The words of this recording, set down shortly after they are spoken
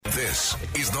This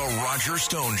is the Roger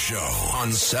Stone Show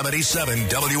on 77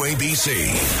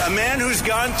 WABC. A man who's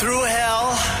gone through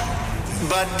hell,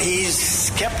 but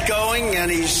he's kept going,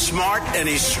 and he's smart, and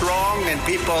he's strong, and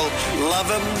people love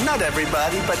him. Not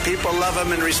everybody, but people love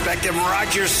him and respect him.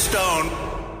 Roger Stone.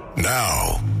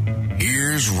 Now,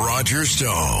 here's Roger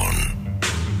Stone.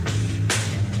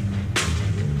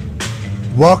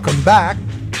 Welcome back.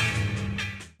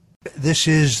 This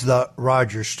is the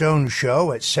Roger Stone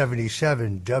Show at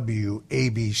 77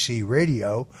 WABC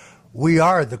Radio. We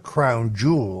are the crown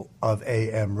jewel of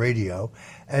AM radio.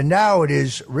 And now it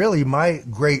is really my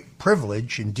great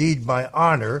privilege, indeed my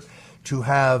honor, to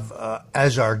have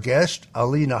as our guest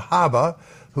Alina Habba,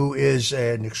 who is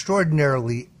an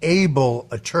extraordinarily able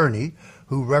attorney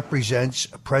who represents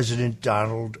President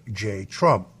Donald J.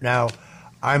 Trump. Now,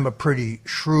 I'm a pretty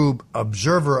shrewd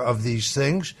observer of these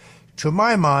things. To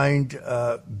my mind,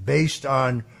 based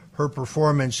on her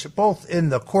performance, both in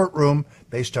the courtroom,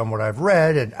 based on what I've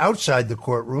read, and outside the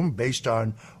courtroom, based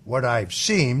on what I've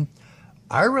seen,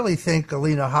 I really think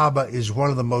Alina Habba is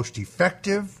one of the most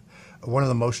effective, one of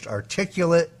the most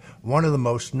articulate, one of the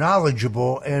most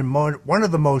knowledgeable, and one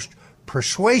of the most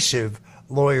persuasive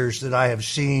lawyers that I have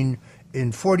seen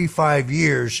in 45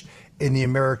 years in the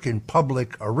American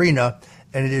public arena.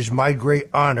 And it is my great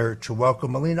honor to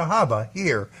welcome Alina Habba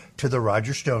here to the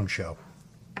Roger Stone Show.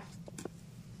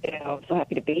 I'm so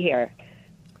happy to be here.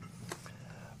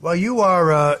 Well, you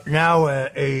are now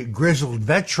a grizzled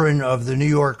veteran of the New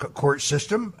York court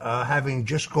system, having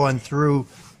just gone through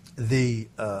the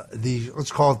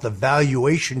let's call it the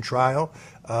valuation trial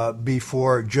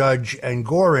before Judge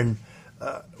Engoron.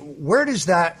 Where does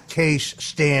that case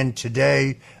stand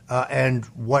today, and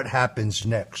what happens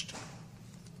next?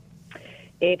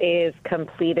 It is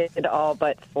completed all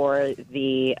but for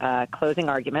the closing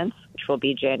arguments, which will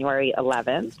be January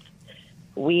 11th.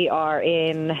 We are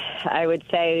in, I would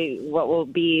say, what will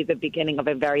be the beginning of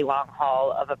a very long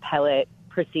haul of appellate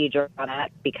procedure on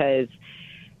that because,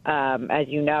 as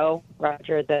you know,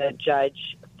 Roger, the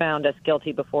judge found us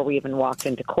guilty before we even walked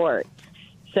into court.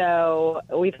 So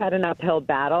we've had an uphill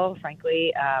battle,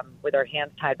 frankly, with our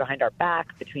hands tied behind our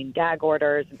back between gag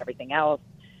orders and everything else.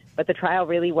 But the trial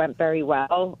really went very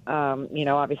well.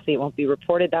 Obviously it won't be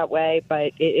reported that way,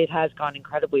 but it has gone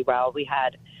incredibly well. We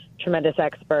had tremendous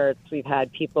experts. We've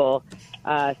had people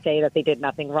say that they did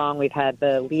nothing wrong. We've had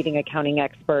the leading accounting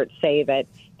experts say that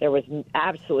there was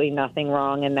absolutely nothing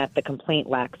wrong and that the complaint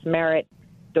lacks merit.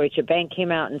 Deutsche Bank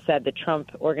came out and said the Trump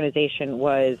organization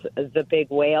was the big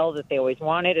whale that they always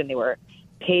wanted, and they were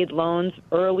paid loans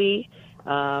early.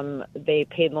 They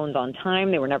paid loans on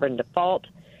time. They were never in default.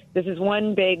 This is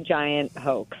one big, giant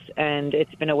hoax, and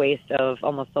it's been a waste of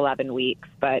almost 11 weeks.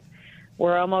 But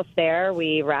we're almost there.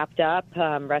 We wrapped up,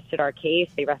 rested our case.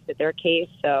 They rested their case.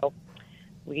 So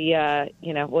we,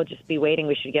 we'll just be waiting.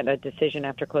 We should get a decision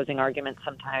after closing arguments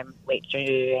sometime late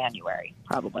January,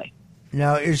 probably.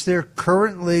 Now, is there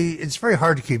currently, it's very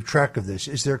hard to keep track of this,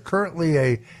 is there currently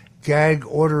a gag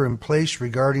order in place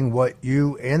regarding what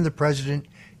you and the president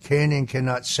can and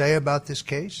cannot say about this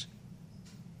case?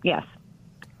 Yes.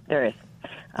 There is.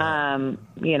 And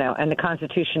the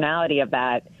constitutionality of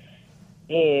that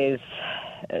is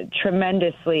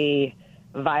tremendously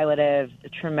violative,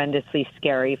 tremendously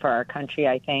scary for our country,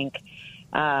 I think,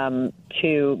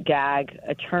 to gag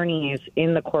attorneys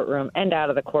in the courtroom and out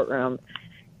of the courtroom,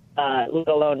 let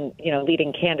alone,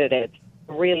 leading candidates,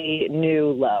 really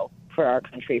new low for our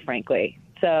country, frankly.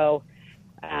 So,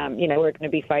 we're going to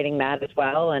be fighting that as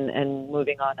well and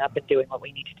moving on up and doing what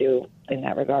we need to do in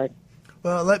that regard.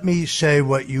 Well, let me say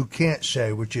what you can't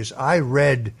say, which is I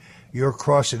read your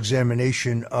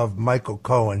cross-examination of Michael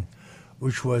Cohen,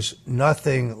 which was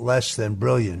nothing less than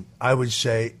brilliant. I would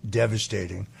say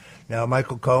devastating. Now,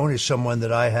 Michael Cohen is someone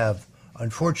that I have,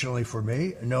 unfortunately for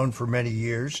me, known for many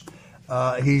years.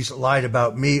 He's lied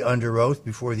about me under oath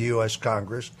before the U.S.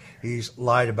 Congress. He's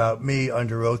lied about me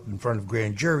under oath in front of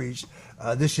grand juries.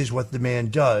 This is what the man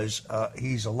does.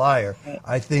 He's a liar.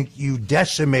 I think you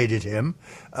decimated him.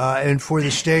 And for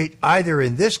the state, either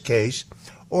in this case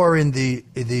or in the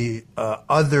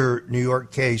other New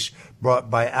York case brought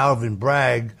by Alvin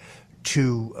Bragg,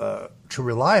 to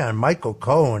rely on Michael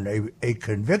Cohen, a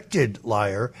convicted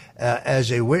liar,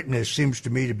 as a witness seems to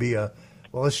me to be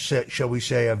shall we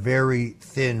say, a very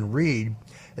thin reed.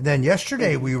 And then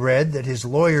yesterday we read that his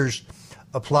lawyers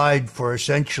applied for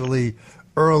essentially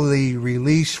early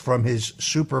release from his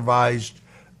supervised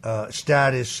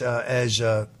status as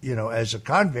a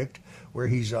convict, where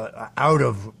he's out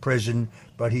of prison,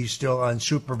 but he's still on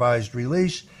supervised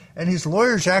release. And his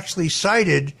lawyers actually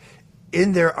cited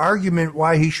in their argument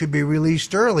why he should be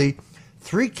released early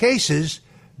 3 cases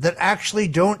that actually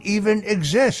don't even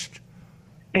exist.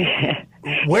 They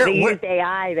used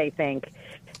AI, they think.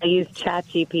 They use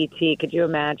ChatGPT. Could you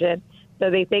imagine? So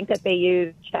they think that they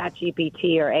used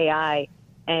ChatGPT or AI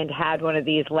and had one of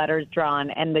these letters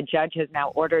drawn, and the judge has now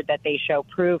ordered that they show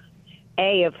proof,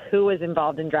 A, of who was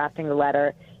involved in drafting the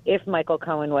letter, if Michael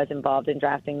Cohen was involved in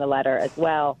drafting the letter as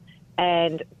well,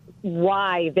 and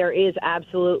why there is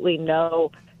absolutely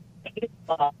no case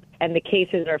law and the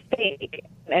cases are fake.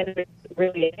 And it's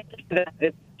really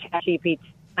the ChatGPT.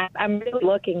 I'm really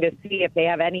looking to see if they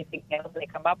have anything else they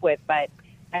come up with, but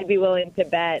I'd be willing to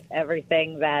bet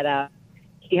everything that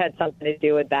he had something to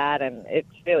do with that, and it's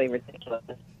really ridiculous.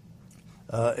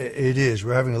 It is.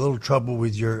 We're having a little trouble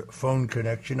with your phone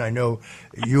connection. I know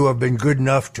you have been good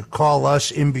enough to call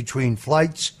us in between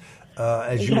flights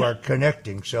as you are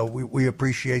connecting, so we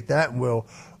appreciate that, and we'll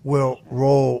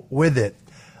roll with it.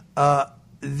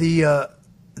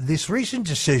 This recent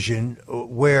decision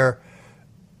where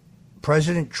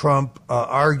President Trump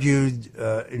argued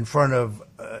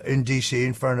in D.C.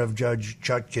 in front of Judge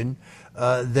Chutkan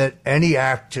that any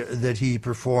act that he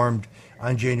performed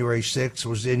on January 6th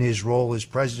was in his role as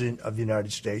President of the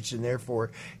United States, and therefore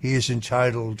he is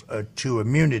entitled to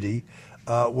immunity,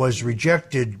 was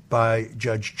rejected by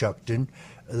Judge Chutkan.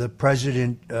 The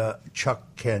President, the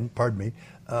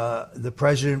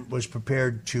President was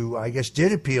prepared to, I guess,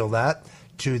 did appeal that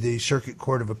to the Circuit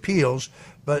Court of Appeals,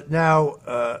 but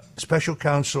now Special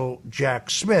Counsel Jack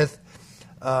Smith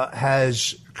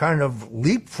has kind of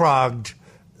leapfrogged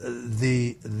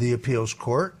the appeals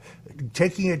court,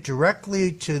 taking it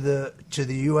directly to the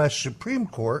U.S. Supreme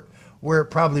Court, where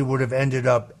it probably would have ended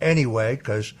up anyway,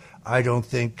 because I don't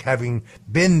think, having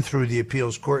been through the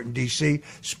appeals court in D.C.,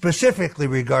 specifically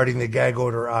regarding the gag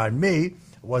order on me,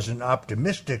 wasn't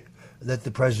optimistic that the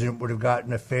president would have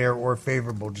gotten a fair or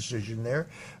favorable decision there.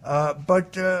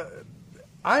 But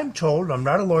I'm told, I'm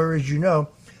not a lawyer, as you know,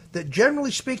 that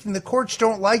generally speaking, the courts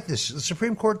don't like this. The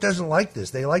Supreme Court doesn't like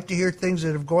this. They like to hear things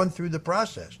that have gone through the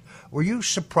process. Were you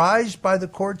surprised by the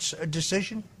court's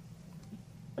decision?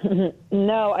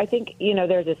 No, I think,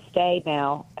 there's a stay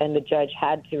now, and the judge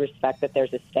had to respect that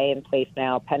there's a stay in place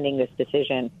now pending this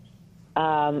decision.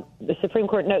 The Supreme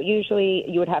Court, usually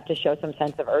you would have to show some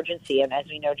sense of urgency, and as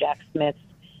we know, Jack Smith's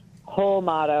whole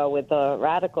motto with the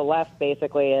radical left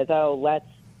basically is, let's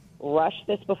rush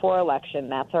this before election.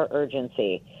 That's our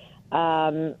urgency.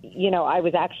 I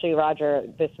was actually, Roger,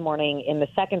 this morning in the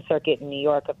Second Circuit in New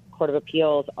York, Court of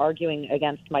Appeals, arguing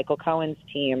against Michael Cohen's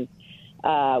team.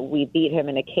 We beat him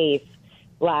in a case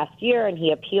last year, and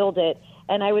he appealed it.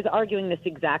 And I was arguing this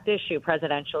exact issue,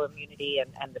 presidential immunity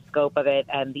and the scope of it,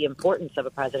 and the importance of a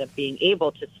president being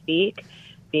able to speak,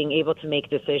 being able to make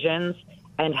decisions,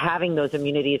 and having those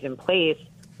immunities in place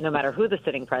no matter who the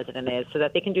sitting president is, so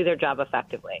that they can do their job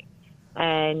effectively.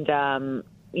 And,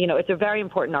 it's a very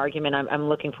important argument. I'm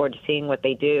looking forward to seeing what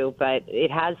they do, but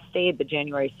it has stayed the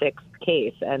January 6th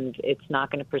case, and it's not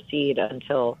going to proceed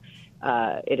until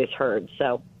it is heard.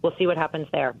 So we'll see what happens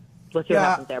there. What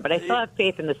happens there. But I still have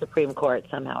faith in the Supreme Court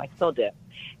somehow. I still do.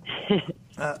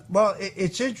 Well,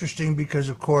 it's interesting because,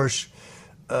 of course,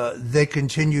 they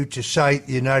continue to cite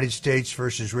the United States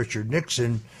versus Richard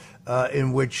Nixon,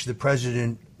 in which the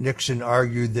President Nixon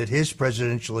argued that his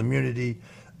presidential immunity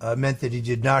meant that he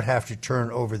did not have to turn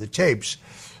over the tapes.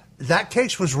 That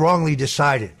case was wrongly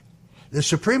decided. The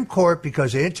Supreme Court,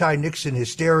 because of anti-Nixon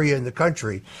hysteria in the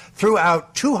country, threw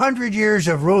out 200 years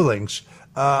of rulings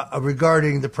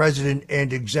regarding the president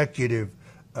and executive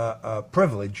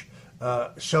privilege.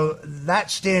 So that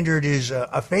standard is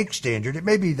a fake standard. It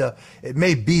may be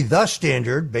the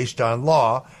standard based on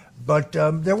law, but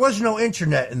there was no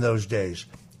internet in those days,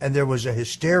 and there was a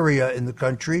hysteria in the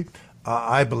country.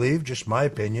 I believe, just my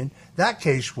opinion, that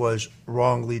case was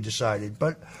wrongly decided.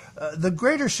 But the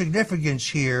greater significance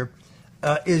here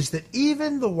is that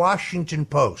even the Washington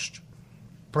Post,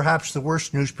 perhaps the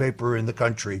worst newspaper in the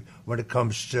country when it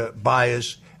comes to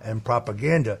bias and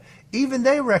propaganda, even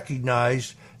they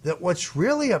recognize that what's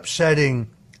really upsetting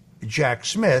Jack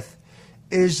Smith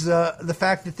is the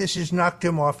fact that this has knocked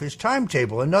him off his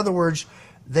timetable. In other words,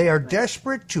 they are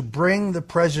desperate to bring the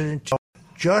president to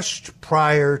just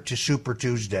prior to Super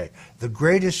Tuesday, the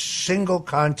greatest single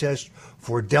contest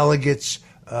for delegates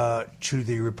to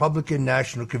the Republican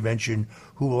National Convention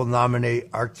who will nominate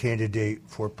our candidate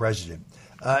for president.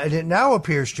 And it now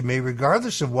appears to me,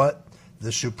 regardless of what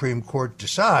the Supreme Court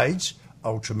decides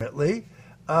ultimately,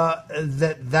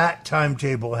 that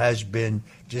timetable has been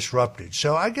disrupted.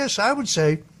 So I guess I would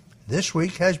say this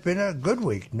week has been a good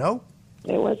week, no?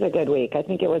 It was a good week. I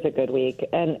think it was a good week.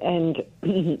 And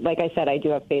like I said, I do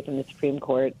have faith in the Supreme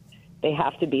Court. They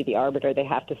have to be the arbiter. They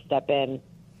have to step in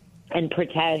and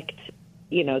protect,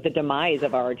 the demise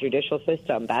of our judicial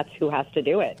system. That's who has to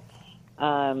do it.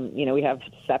 We have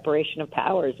separation of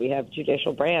powers. We have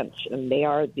judicial branch, and they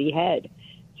are the head.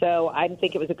 So I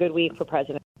think it was a good week for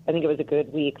President. I think it was a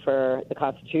good week for the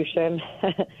Constitution.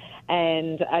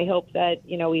 And I hope that,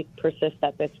 we persist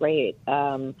at this rate.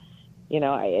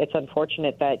 It's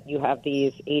unfortunate that you have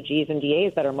these AGs and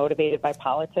DAs that are motivated by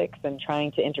politics and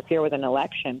trying to interfere with an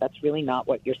election. That's really not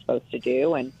what you're supposed to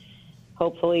do. And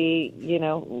hopefully,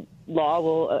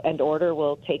 law and order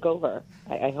will take over.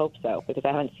 I hope so, because I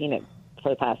haven't seen it for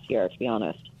the past year, to be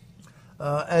honest.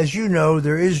 As you know,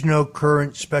 there is no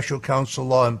current special counsel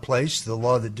law in place. The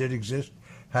law that did exist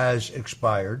has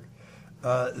expired.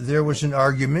 There was an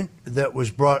argument that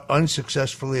was brought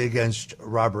unsuccessfully against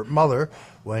Robert Mueller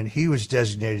when he was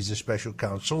designated as a special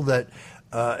counsel that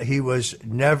he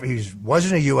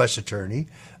wasn't a U.S. attorney.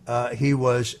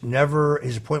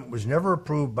 His appointment was never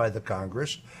approved by the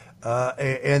Congress,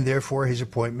 and therefore his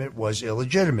appointment was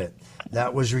illegitimate.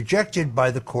 That was rejected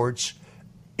by the courts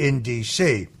in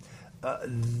D.C.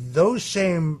 Those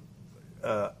same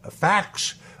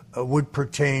facts would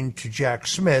pertain to Jack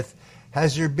Smith.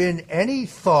 Has there been any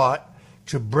thought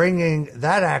to bringing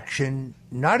that action,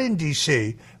 not in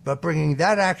D.C., but bringing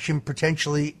that action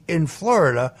potentially in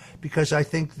Florida? Because I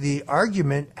think the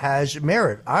argument has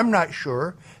merit. I'm not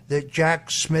sure that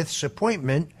Jack Smith's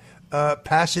appointment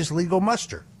passes legal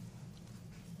muster.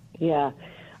 Yeah.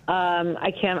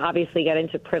 I can't obviously get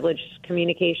into privileged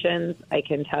communications. I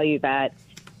can tell you that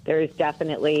there is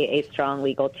definitely a strong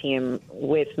legal team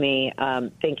with me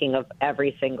thinking of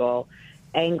every single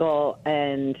angle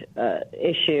and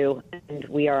issue, and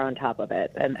we are on top of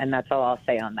it. And that's all I'll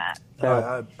say on that.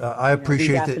 So I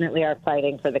appreciate that. We definitely are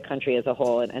fighting for the country as a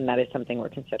whole, and that is something we're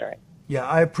considering. Yeah,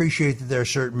 I appreciate that there are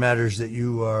certain matters that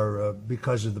you are,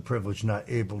 because of the privilege, not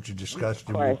able to discuss.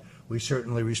 And we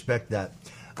certainly respect that.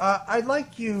 I'd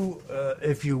like you,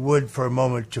 if you would, for a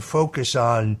moment, to focus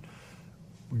on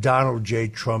Donald J.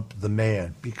 Trump, the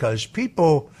man, because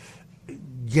people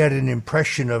get an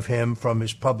impression of him from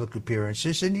his public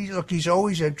appearances, and he's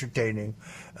always entertaining.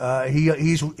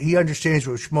 He understands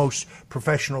what most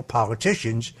professional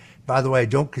politicians. By the way, I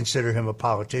don't consider him a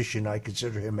politician. I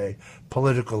consider him a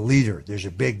political leader. There's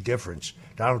a big difference.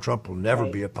 Donald Trump will never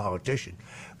be a politician,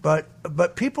 but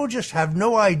people just have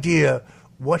no idea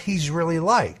what he's really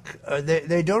like.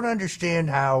 They don't understand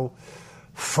how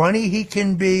funny he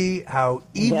can be, how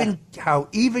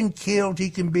even-keeled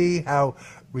he can be, how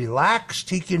relaxed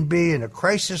he can be in a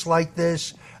crisis like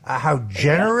this, how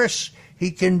generous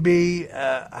he can be,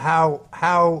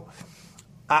 how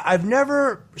I've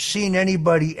never seen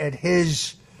anybody at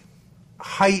his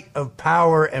height of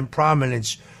power and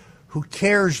prominence who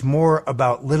cares more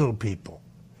about little people.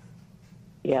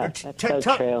 Yeah, that's so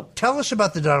true. Tell us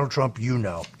about the Donald Trump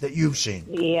that you've seen.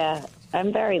 Yeah,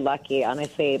 I'm very lucky.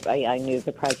 Honestly, I knew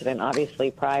the president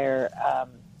obviously prior.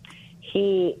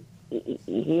 There's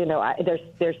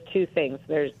two things.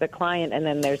 There's the client, and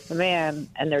then there's the man,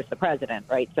 and there's the president,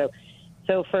 right? So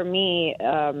for me,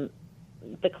 the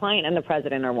client and the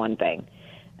president are one thing,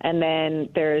 and then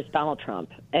there's Donald Trump,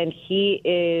 and he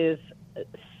is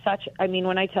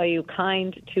when I tell you,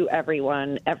 kind to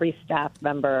everyone, every staff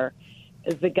member,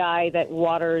 is the guy that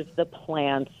waters the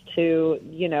plants to,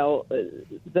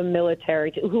 the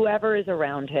military, to whoever is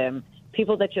around him,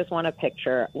 people that just want a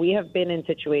picture. We have been in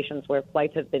situations where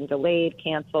flights have been delayed,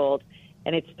 canceled,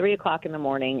 and it's 3:00 in the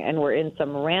morning, and we're in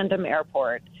some random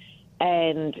airport,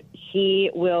 and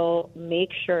he will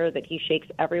make sure that he shakes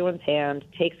everyone's hand,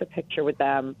 takes a picture with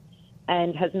them,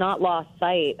 and has not lost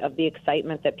sight of the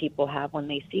excitement that people have when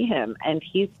they see him. And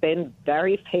he's been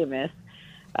very famous,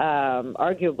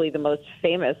 arguably the most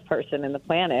famous person in the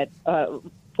planet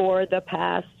for the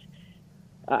past,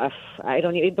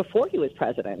 before he was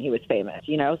president, he was famous,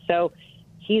 So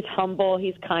he's humble,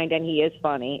 he's kind, and he is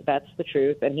funny. That's the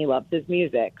truth, and he loves his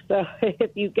music. So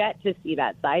if you get to see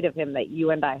that side of him that you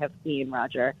and I have seen,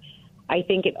 Roger, I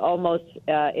think it almost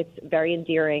it's very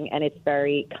endearing and it's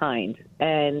very kind.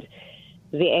 And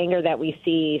the anger that we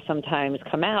see sometimes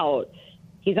come out,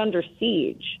 he's under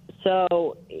siege.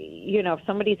 So, if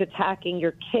somebody's attacking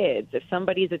your kids, if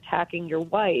somebody's attacking your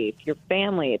wife, your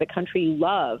family, the country you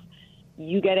love,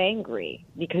 you get angry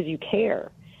because you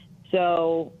care.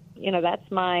 So,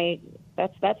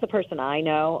 that's the person I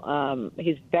know.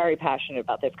 He's very passionate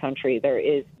about this country. There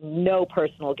is no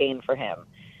personal gain for him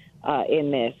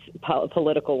in this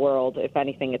political world. If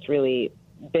anything, it's really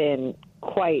been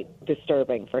quite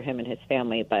disturbing for him and his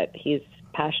family, but he's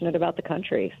passionate about the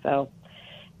country. So,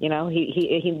 he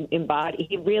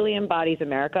really embodies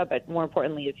America, but more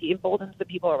importantly is he emboldens the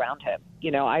people around him.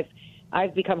 I've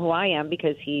I've become who I am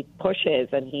because he pushes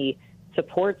and he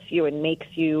supports you and makes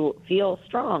you feel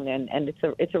strong. And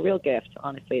it's a real gift.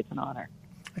 Honestly, it's an honor.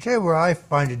 I tell you where I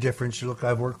find a difference. Look,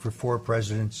 I've worked for 4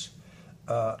 presidents.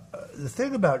 The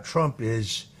thing about Trump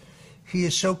is he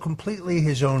is so completely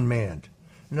his own man.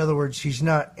 In other words, he's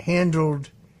not handled,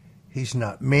 he's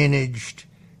not managed,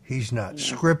 he's not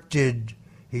scripted,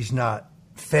 he's not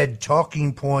fed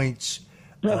talking points.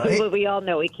 We all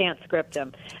know we can't script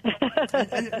him.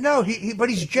 No, but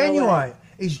he's genuine.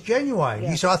 He's genuine. Yeah.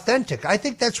 He's authentic. I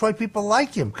think that's why people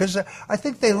like him, because I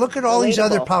think they look at all these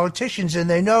other politicians and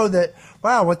they know that,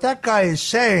 wow, what that guy is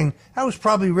saying, that was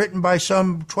probably written by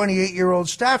some 28-year-old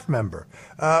staff member.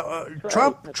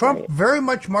 Trump very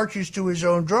much marches to his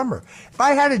own drummer. If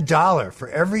I had $1 for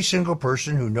every single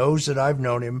person who knows that I've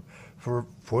known him for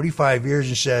 45 years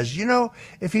and says,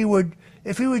 if he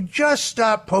would just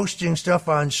stop posting stuff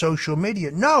on social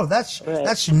media, no,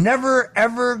 that's never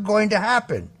ever going to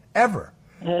happen, ever.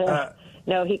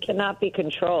 No, he cannot be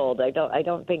controlled. I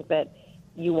don't think that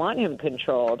you want him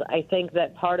controlled. I think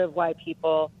that part of why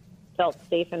people felt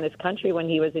safe in this country when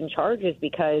he was in charge is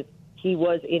because he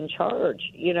was in charge,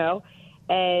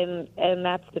 and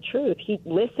that's the truth. He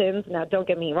listens. Now, don't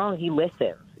get me wrong. He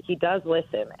listens. He does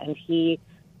listen, and he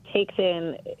takes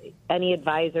in any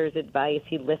advisor's advice.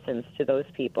 He listens to those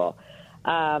people.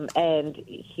 And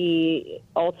he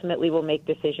ultimately will make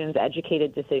decisions,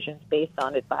 educated decisions, based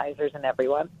on advisors and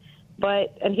everyone.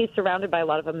 And he's surrounded by a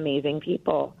lot of amazing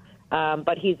people.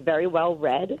 But he's very well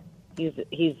read.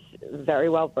 He's very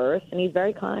well versed, and he's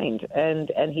very kind.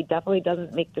 And he definitely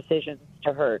doesn't make decisions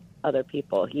to hurt other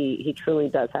people. He truly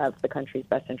does have the country's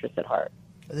best interest at heart.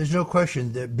 There's no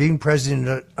question that being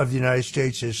president of the United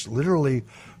States has literally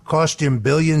cost him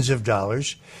billions of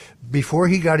dollars. Before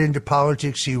he got into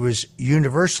politics, he was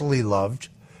universally loved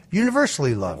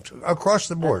across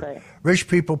the board. Right. Rich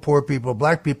people, poor people,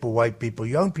 black people, white people,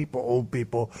 young people, old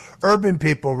people, urban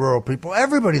people, rural people.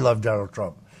 Everybody loved Donald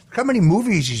Trump. Look how many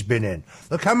movies he's been in.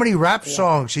 Look how many rap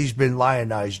songs he's been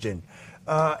lionized in.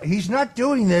 He's not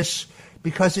doing this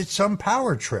because it's some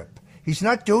power trip. He's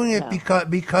not doing it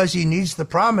because he needs the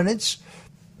prominence.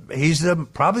 He's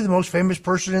probably the most famous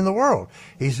person in the world.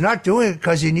 He's not doing it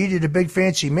because he needed a big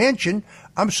fancy mansion.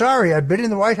 I'm sorry, I've been in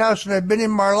the White House and I've been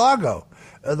in Mar-a-Lago.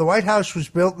 The White House was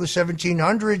built in the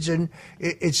 1700s and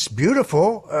it's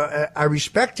beautiful. I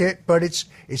respect it, but it's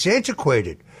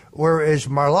antiquated. Whereas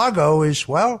Mar-a-Lago is,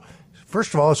 well,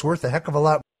 first of all, it's worth a heck of a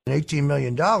lot more than $18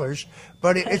 million,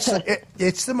 but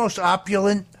it's the most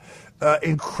opulent,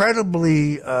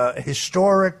 incredibly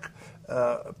historic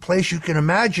place you can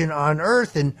imagine on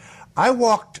earth. And I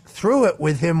walked through it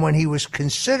with him when he was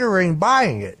considering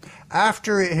buying it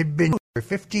after it had been for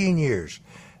 15 years.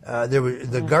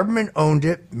 The government owned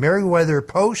it. Merriweather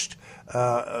Post,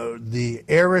 the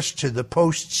heiress to the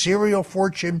Post cereal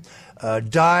fortune,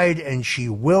 died, and she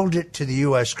willed it to the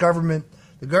U.S. government.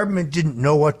 The government didn't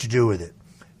know what to do with it.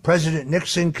 President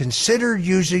Nixon considered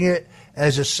using it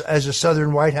as a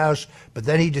Southern White House, but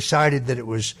then he decided that it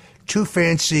was too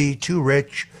fancy, too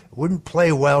rich, wouldn't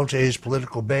play well to his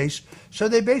political base. So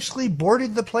they basically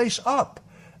boarded the place up.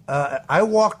 I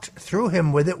walked through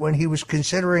him with it when he was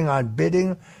considering on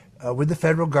bidding with the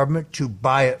federal government to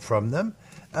buy it from them.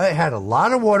 It had a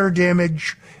lot of water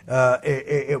damage.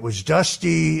 It was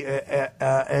dusty.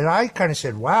 And I kind of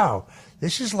said, wow,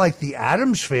 this is like the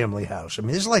Addams Family house. I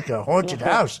mean, this is like a haunted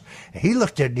house. And he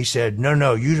looked at it and he said,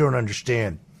 no, you don't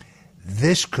understand.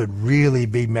 This could really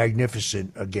be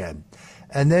magnificent again.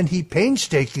 And then he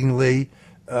painstakingly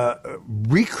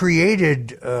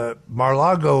recreated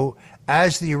Mar-a-Lago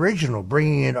as the original,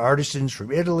 bringing in artisans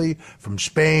from Italy, from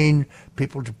Spain,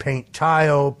 people to paint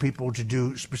tile, people to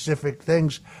do specific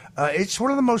things. It's one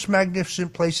of the most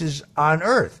magnificent places on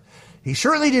earth. He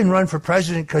certainly didn't run for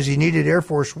president because he needed Air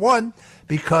Force One,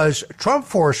 because Trump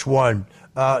Force One,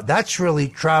 that's really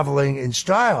traveling in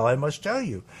style, I must tell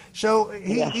you. So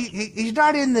he's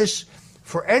not in this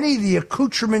for any of the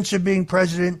accoutrements of being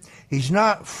president. He's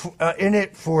not in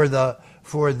it for the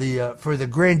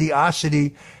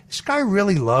grandiosity. This guy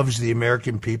really loves the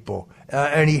American people,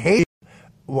 and he hated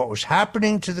what was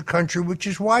happening to the country, which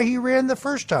is why he ran the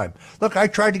first time. Look, I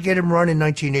tried to get him run in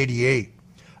 1988.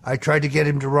 I tried to get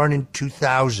him to run in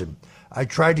 2000. I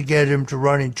tried to get him to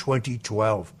run in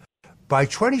 2012. By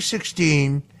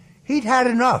 2016, he'd had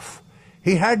enough.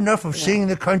 He had enough of seeing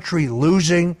the country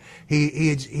losing.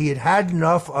 He had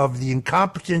enough of the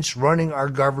incompetence running our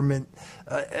government.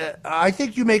 I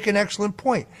think you make an excellent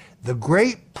point. The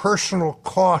great personal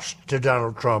cost to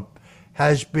Donald Trump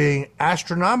has been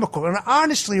astronomical. And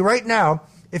honestly, right now,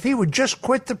 if he would just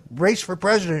quit the race for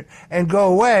president and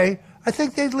go away, I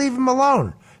think they'd leave him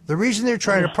alone. The reason they're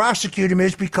trying to prosecute him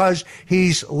is because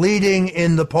he's leading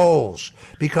in the polls,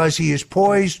 because he is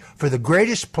poised for the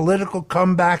greatest political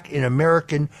comeback in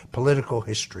American political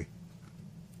history.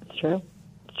 It's true.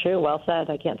 It's true. Well said.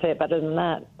 I can't say it better than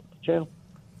that. It's true.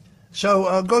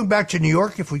 So going back to New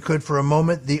York, if we could for a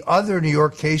moment, the other New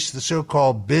York case, the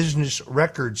so-called business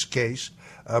records case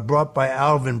brought by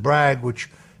Alvin Bragg, which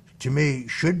to me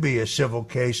should be a civil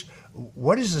case.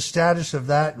 What is the status of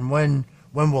that, and when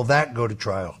will that go to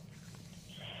trial?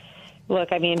 Look,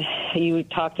 I mean, you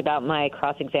talked about my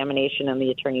cross-examination in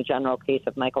the Attorney General case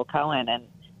of Michael Cohen, and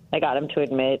I got him to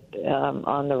admit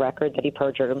on the record that he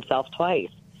perjured himself twice,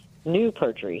 new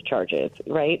perjury charges,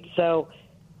 right? So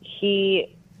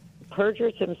he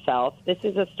perjures himself. This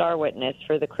is a star witness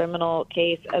for the criminal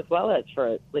case as well as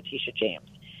for Letitia James.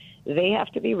 They have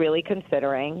to be really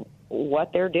considering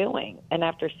what they're doing. And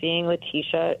after seeing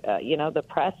Letitia, the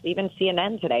press, even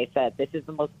CNN today said this is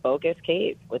the most bogus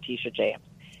case, Letitia James.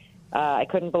 I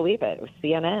couldn't believe it. It was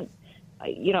CNN.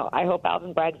 I hope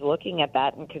Alvin Bragg's looking at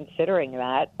that and considering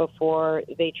that before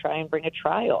they try and bring a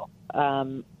trial.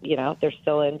 They're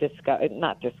still in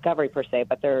not discovery per se,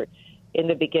 but they're in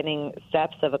the beginning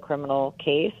steps of a criminal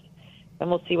case. And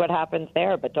we'll see what happens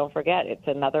there. But don't forget, it's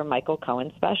another Michael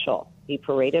Cohen special. He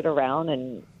paraded around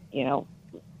and,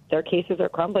 their cases are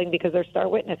crumbling because their star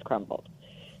witness crumbled.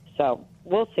 So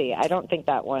we'll see. I don't think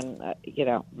that one,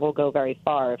 will go very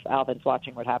far if Alvin's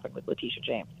watching what happened with Letitia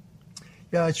James.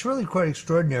 Yeah, it's really quite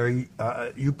extraordinary.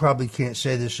 You probably can't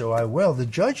say this, so I will. The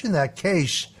judge in that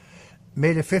case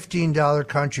made a $15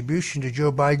 contribution to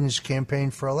Joe Biden's campaign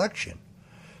for election.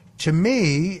 To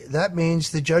me, that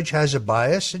means the judge has a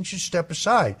bias and should step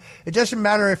aside. It doesn't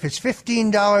matter if it's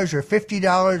 $15 or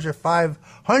 $50 or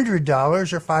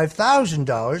 $500 or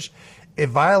 $5,000. It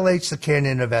violates the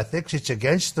canon of ethics. It's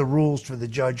against the rules for the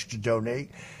judge to donate.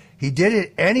 He did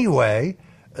it anyway.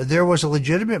 There was a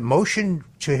legitimate motion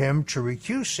to him to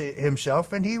recuse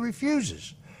himself, and he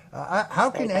refuses. How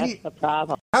can That's the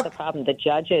problem. That's the problem. The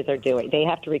judges are doing. They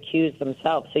have to recuse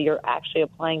themselves. So you're actually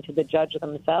applying to the judge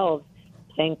themselves,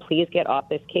 saying, please get off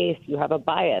this case. You have a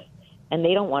bias. And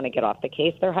they don't want to get off the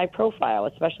case. They're high profile,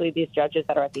 especially these judges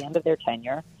that are at the end of their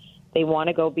tenure. They want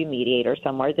to go be mediator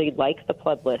somewhere. They like the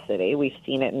publicity. We've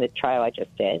seen it in the trial I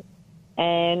just did.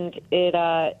 And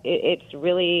it's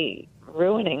really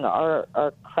ruining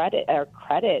our credit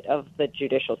of the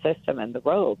judicial system and the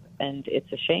robe. And it's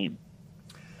a shame.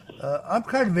 I'm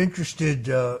kind of interested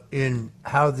in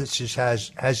how this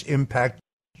has impacted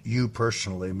you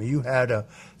personally. I mean, you had a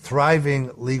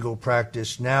thriving legal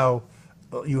practice. Now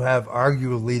you have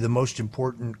arguably the most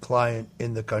important client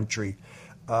in the country.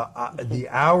 The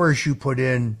hours you put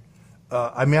in,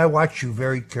 I watch you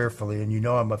very carefully, and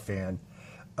I'm a fan.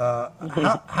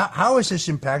 How has this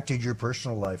impacted your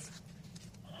personal life?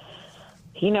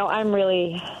 I'm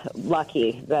really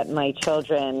lucky that my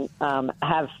children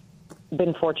have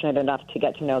been fortunate enough to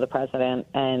get to know the president,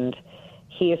 and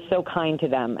he is so kind to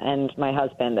them and my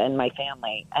husband and my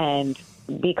family. And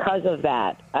because of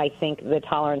that, I think the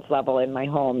tolerance level in my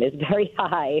home is very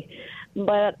high.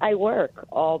 But I work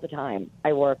all the time.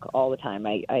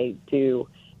 I do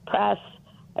press,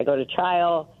 I go to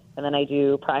trial, and then I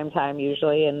do prime time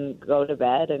usually and go to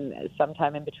bed, and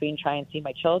sometime in between try and see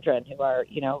my children who are,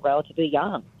 relatively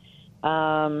young.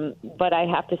 But I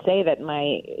have to say that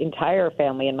my entire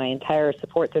family and my entire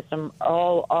support system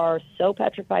all are so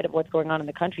petrified of what's going on in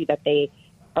the country that they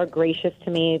are gracious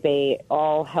to me. They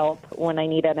all help when I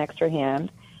need an extra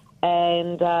hand.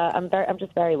 And I'm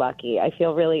just very lucky. I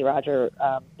feel really, Roger,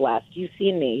 blessed. You've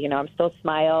seen me. I'm still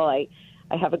smile. I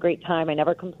have a great time. I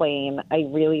never complain. I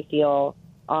really feel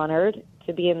honored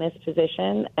to be in this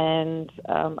position. And,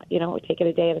 we take it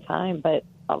a day at a time. But,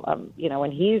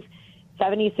 when he's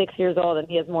 76 years old and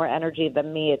he has more energy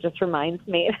than me, it just reminds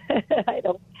me I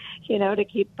don't, to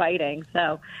keep fighting.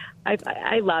 So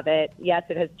I love it. Yes,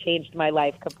 it has changed my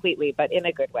life completely, but in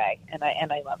a good way. And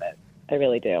I love it. I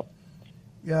really do.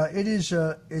 Yeah, it is.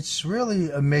 It's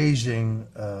really amazing,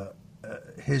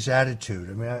 his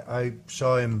attitude. I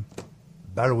saw him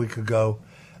about a week ago,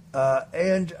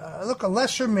 and look, a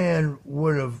lesser man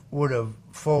would have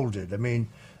folded.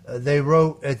 They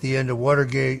wrote at the end of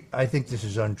Watergate, I think this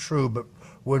is untrue, but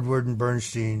Woodward and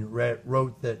Bernstein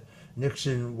wrote that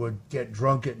Nixon would get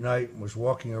drunk at night and was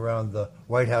walking around the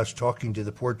White House talking to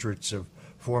the portraits of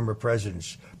former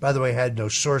presidents. By the way, had no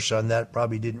source on that,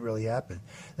 probably didn't really happen.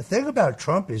 The thing about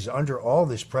Trump is under all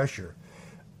this pressure,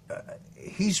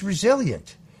 he's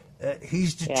resilient.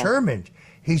 He's determined. Yeah.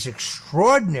 He's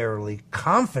extraordinarily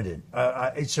confident.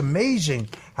 It's amazing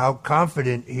how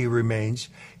confident he remains.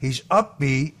 He's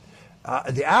upbeat.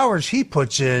 The hours he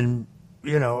puts in,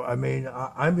 I mean,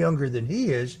 I'm younger than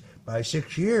he is by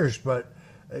 6 years, but,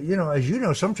 as you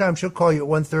know, sometimes he'll call you at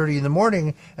 1:30 in the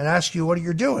morning and ask you what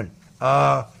you're doing.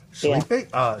 Sleeping?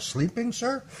 Sleeping,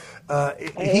 sir?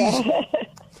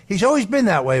 He's always been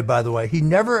that way, by the way. He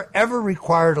never, ever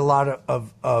required a lot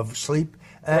of sleep.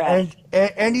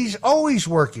 And he's always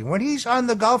working. When he's on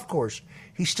the golf course,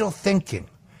 he's still thinking.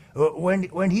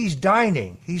 When he's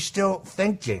dining, he's still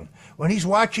thinking. When he's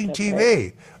watching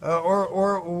TV,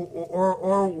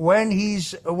 or when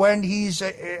he's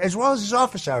as well as his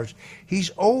office hours, he's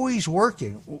always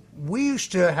working. We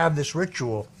used to have this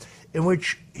ritual in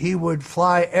which he would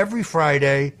fly every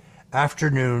Friday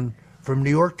afternoon from New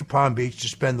York to Palm Beach to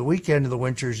spend the weekend of the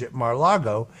winters at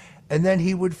Mar-a-Lago, and then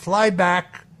he would fly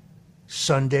back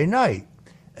Sunday night.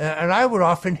 And I would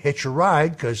often hitch a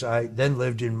ride, because I then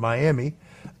lived in Miami,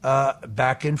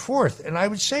 back and forth. And I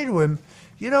would say to him,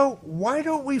 why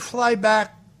don't we fly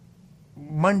back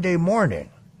Monday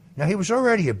morning? Now, he was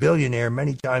already a billionaire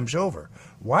many times over.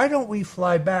 Why don't we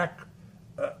fly back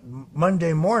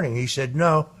Monday morning? He said,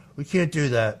 no, we can't do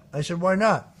that. I said, why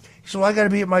not? He said, well, I got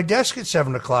to be at my desk at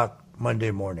 7 o'clock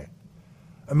Monday morning.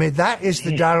 I mean, that is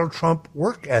the Donald Trump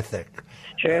work ethic.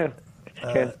 It's true. It's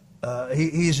true.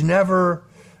 He's never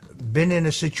been in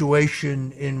a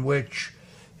situation in which,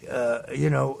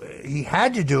 he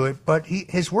had to do it, but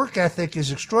his work ethic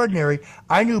is extraordinary.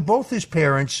 I knew both his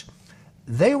parents.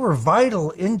 They were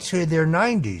vital into their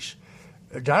 90s.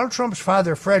 Donald Trump's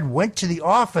father, Fred, went to the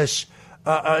office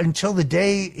until the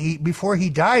day before he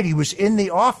died. He was in the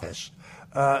office.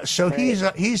 So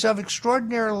right. He's of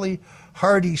extraordinarily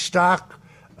hardy stock.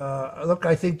 Look,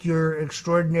 I think you're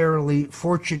extraordinarily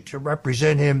fortunate to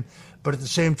represent him, but at the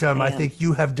same time, I think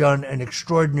you have done an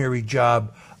extraordinary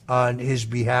job on his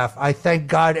behalf. I thank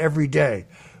God every day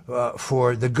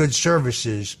for the good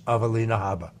services of Alina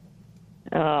Habba.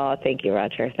 Oh, thank you,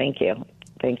 Roger. Thank you.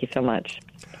 Thank you so much.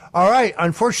 All right.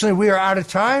 Unfortunately, we are out of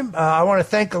time. I want to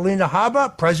thank Alina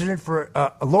Habba,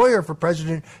 a lawyer for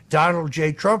President Donald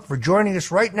J. Trump, for joining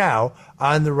us right now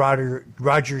on the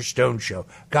Roger Stone Show.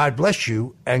 God bless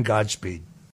you and Godspeed.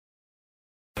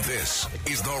 This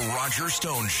is the Roger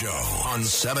Stone Show on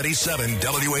 77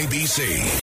 WABC.